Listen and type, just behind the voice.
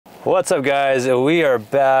What's up, guys? We are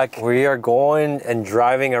back. We are going and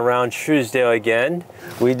driving around Trousdale again.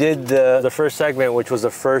 We did the first segment, which was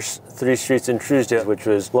the first 3 streets in Trousdale, which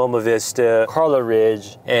was Loma Vista, Carla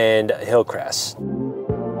Ridge, and Hillcrest.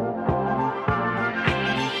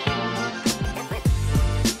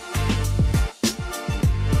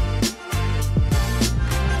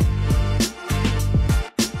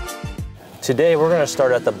 Today we're going to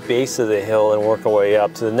start at the base of the hill and work our way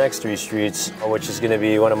up to the next 3 streets, which is going to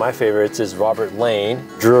be one of my favorites is Robert Lane,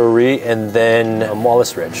 Drury, and then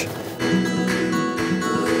Wallace Ridge.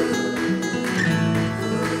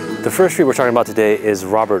 The first street we're talking about today is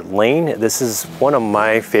Robert Lane. This is one of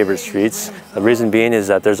my favorite streets. The reason being is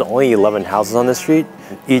that there's only 11 houses on this street.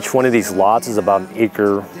 Each one of these lots is about an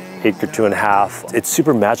acre 2.5. It's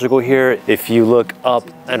super magical here. If you look up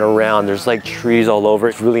and around, there's like trees all over.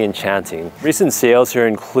 It's really enchanting. Recent sales here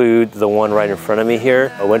include the one right in front of me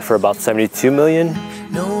here. It went for about 72 million.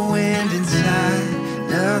 No wind inside,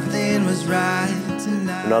 nothing was right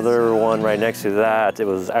tonight. Another one right next to that, it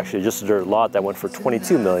was actually just a dirt lot that went for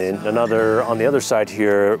 22 million. Another on the other side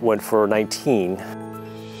here went for 19.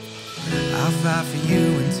 I'll fight for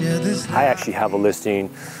you until this I actually have a listing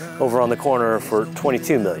over on the corner for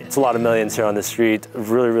 22 million. It's a lot of millions here on the street. A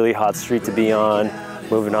really, really hot street to be on.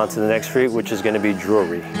 Moving on to the next street, which is going to be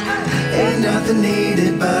Drury. ain't nothing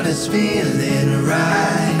needed, but it's feeling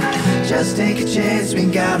right. Just take a chance, we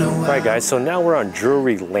got a while. All right, guys, so now we're on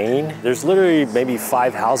Drury Lane. There's literally maybe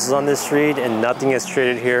 5 houses on this street and nothing has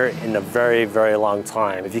traded here in a very, very long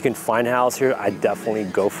time. If you can find a house here, I definitely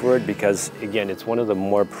go for it because, again, it's one of the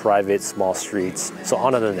more private, small streets. So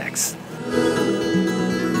on to the next.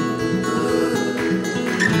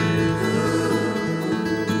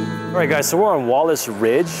 All right, guys, so we're on Wallace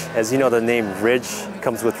Ridge. As you know, the name Ridge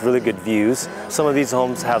comes with really good views. Some of these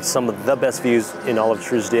homes have some of the best views in all of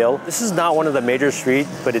Trousdale. This is not one of the major streets,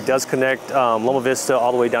 but it does connect Loma Vista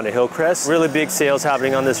all the way down to Hillcrest. Really big sales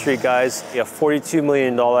happening on this street, guys. A $42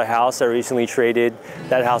 million house that recently traded.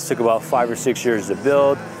 That house took about 5 or 6 years to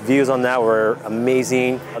build. Views on that were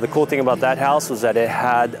amazing. The cool thing about that house was that it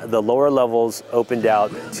had the lower levels opened out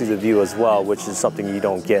to the view as well, which is something you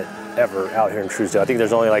don't get ever out here in Trousdale. I think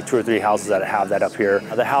there's only like 2 or 3 houses that have that up here.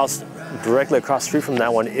 The house directly across the street from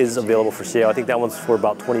that one is available for sale. I think that one's for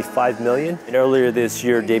about 25 million. And earlier this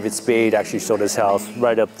year, David Spade actually sold his house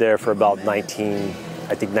right up there for about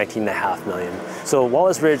 19.5 million. So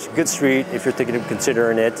Wallace Ridge, good street. If you're thinking of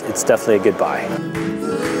considering it, it's definitely a good buy.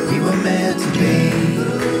 We were meant to be.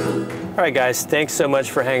 All right, guys, thanks so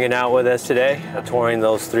much for hanging out with us today, touring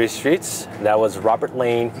those 3 streets. That was Robert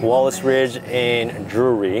Lane, Wallace Ridge, and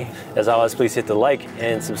Drury. As always, please hit the like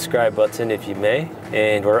and subscribe button if you may.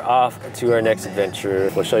 And we're off to our next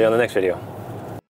adventure. We'll show you on the next video.